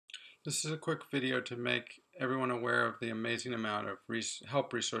This is a quick video to make everyone aware of the amazing amount of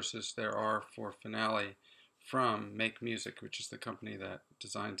help resources there are for Finale from Make Music, which is the company that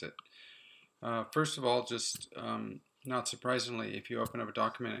designs it. First of all, just not surprisingly, if you open up a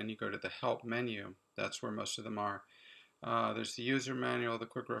document and you go to the Help menu, that's where most of them are. There's the user manual, the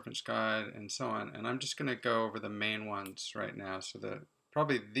quick reference guide, and so on. And I'm just going to go over the main ones right now. So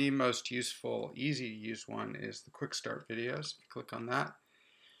probably the most useful, easy to use one is the Quick Start videos. Click on that.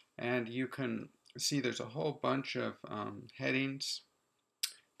 And you can see there's a whole bunch of headings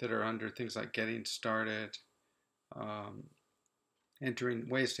that are under things like getting started, entering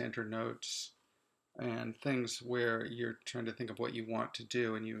ways to enter notes, and things where you're trying to think of what you want to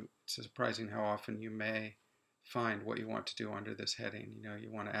do, and it's surprising how often you may find what you want to do under this heading. You know,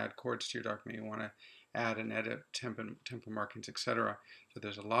 you want to add chords to your document, you want to add and edit tempo markings, etc. So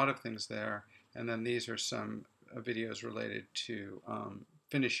there's a lot of things there, and then these are some videos related to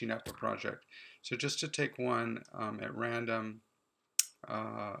finishing up a project. So just to take one at random,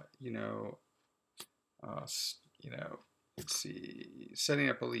 let's see, setting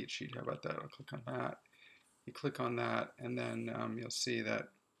up a lead sheet. How about that? I'll click on that. You click on that, and then you'll see that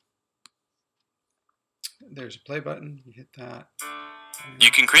there's a play button. You hit that.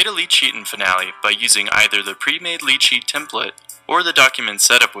 You can create a lead sheet in Finale by using either the pre-made lead sheet template or the document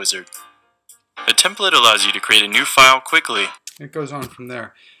setup wizard. A template allows you to create a new file quickly. It goes on from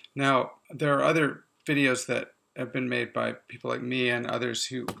there. Now, there are other videos that have been made by people like me and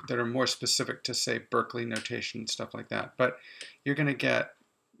others that are more specific to, say, Berkeley notation and stuff like that. But you're going to get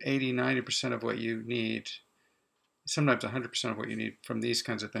 80–90% of what you need, sometimes 100% of what you need from these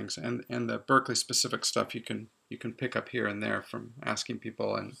kinds of things. And the Berkeley specific stuff you can pick up here and there from asking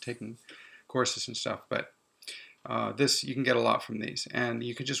people and taking courses and stuff. But this, you can get a lot from these, and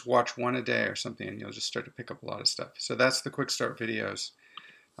you can just watch one a day or something, and you'll just start to pick up a lot of stuff. So that's the Quick Start videos.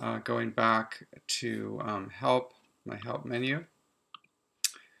 Going back to Help, my Help menu.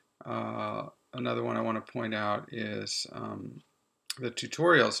 Another one I want to point out is the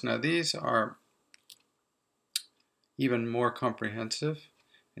tutorials. Now these are even more comprehensive,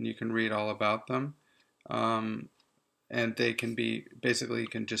 and you can read all about them. And they can be, basically you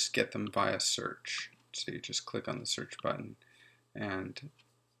can just get them via search. So you just click on the search button and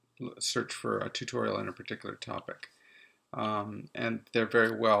search for a tutorial in a particular topic. And they're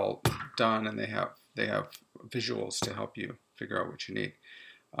very well done, and they have visuals to help you figure out what you need.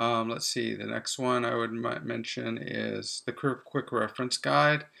 Let's see, the next one I would mention is the quick reference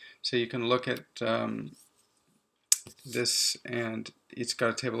guide. So you can look at this, and it's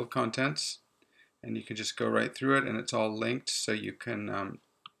got a table of contents, and you can just go right through it, and it's all linked, so you can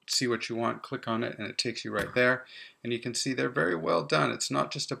see what you want, click on it, and it takes you right there. And you can see they're very well done. It's not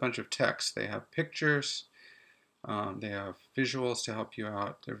just a bunch of text. They have pictures, they have visuals to help you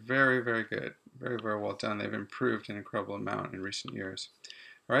out. They're very, very good, very, very well done. They've improved an incredible amount in recent years.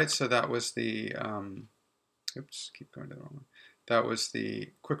 All right, so that was the, oops, keep going to the wrong one. That was the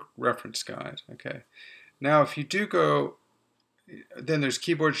quick reference guide. Okay, now if you do go, then there's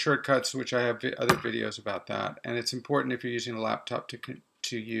keyboard shortcuts, which I have other videos about that, and it's important if you're using a laptop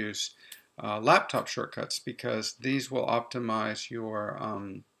to use laptop shortcuts, because these will optimize your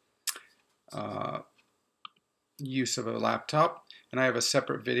use of a laptop. And I have a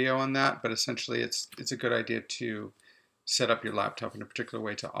separate video on that, but essentially it's a good idea to set up your laptop in a particular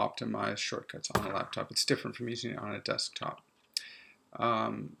way to optimize shortcuts on a laptop. It's different from using it on a desktop.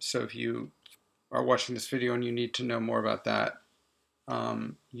 So if you are watching this video and you need to know more about that,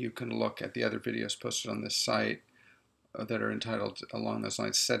 you can look at the other videos posted on this site that are entitled along those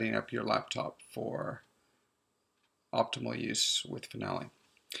lines, setting up your laptop for optimal use with Finale.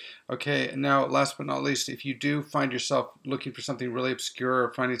 Okay, now last but not least, if you do find yourself looking for something really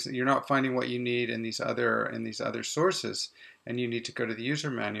obscure, or you're not finding what you need in these other sources, and you need to go to the user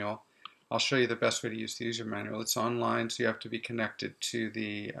manual, I'll show you the best way to use the user manual. It's online, so you have to be connected to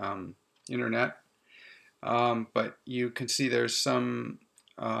the internet. But you can see there's some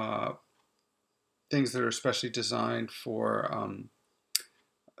things that are especially designed for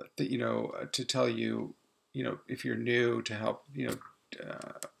to tell you, if you're new, to help,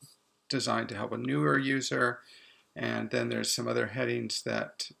 designed to help a newer user. And then there's some other headings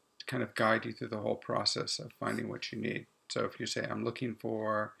that kind of guide you through the whole process of finding what you need. So if you say, I'm looking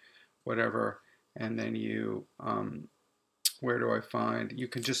for whatever, and then you where do I find, you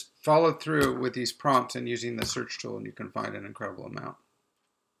can just follow through with these prompts and using the search tool, and you can find an incredible amount.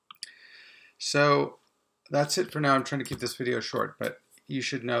 So that's it for now. I'm trying to keep this video short, but you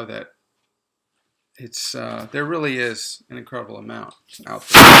should know that it's there really is an incredible amount out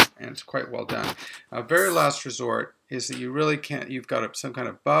there, and it's quite well done. Very last resort, is that you really can't, you've got some kind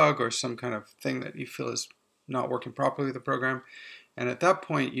of bug or some kind of thing that you feel is not working properly with the program. And at that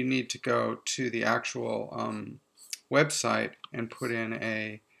point, you need to go to the actual website and put in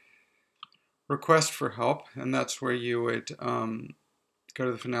a request for help. And that's where you would go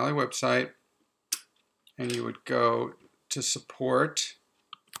to the Finale website and you would go to support,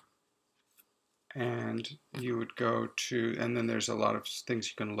 and you would go to, and then there's a lot of things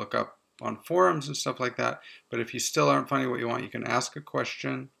you can look up on forums and stuff like that. But if you still aren't finding what you want, you can ask a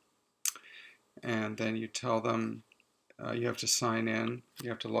question, and then you tell them you have to sign in, you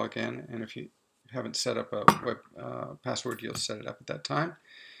have to log in, and if you haven't set up a web password, you'll set it up at that time.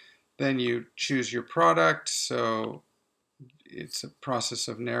 Then you choose your product. So it's a process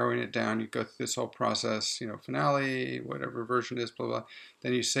of narrowing it down. You go through this whole process, you know, Finale, whatever version it is, blah, blah.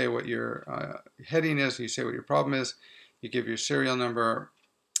 Then you say what your heading is, you say what your problem is, you give your serial number,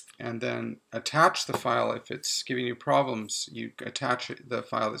 and then attach the file. If it's giving you problems, you attach the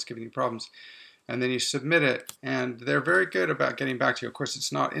file that's giving you problems, and then you submit it, and they're very good about getting back to you. Of course,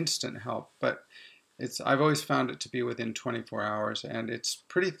 it's not instant help, but I've always found it to be within 24 hours, and it's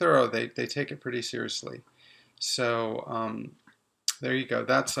pretty thorough. They take it pretty seriously. So there you go.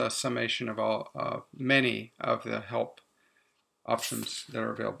 That's a summation of many of the help options that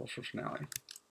are available for Finale.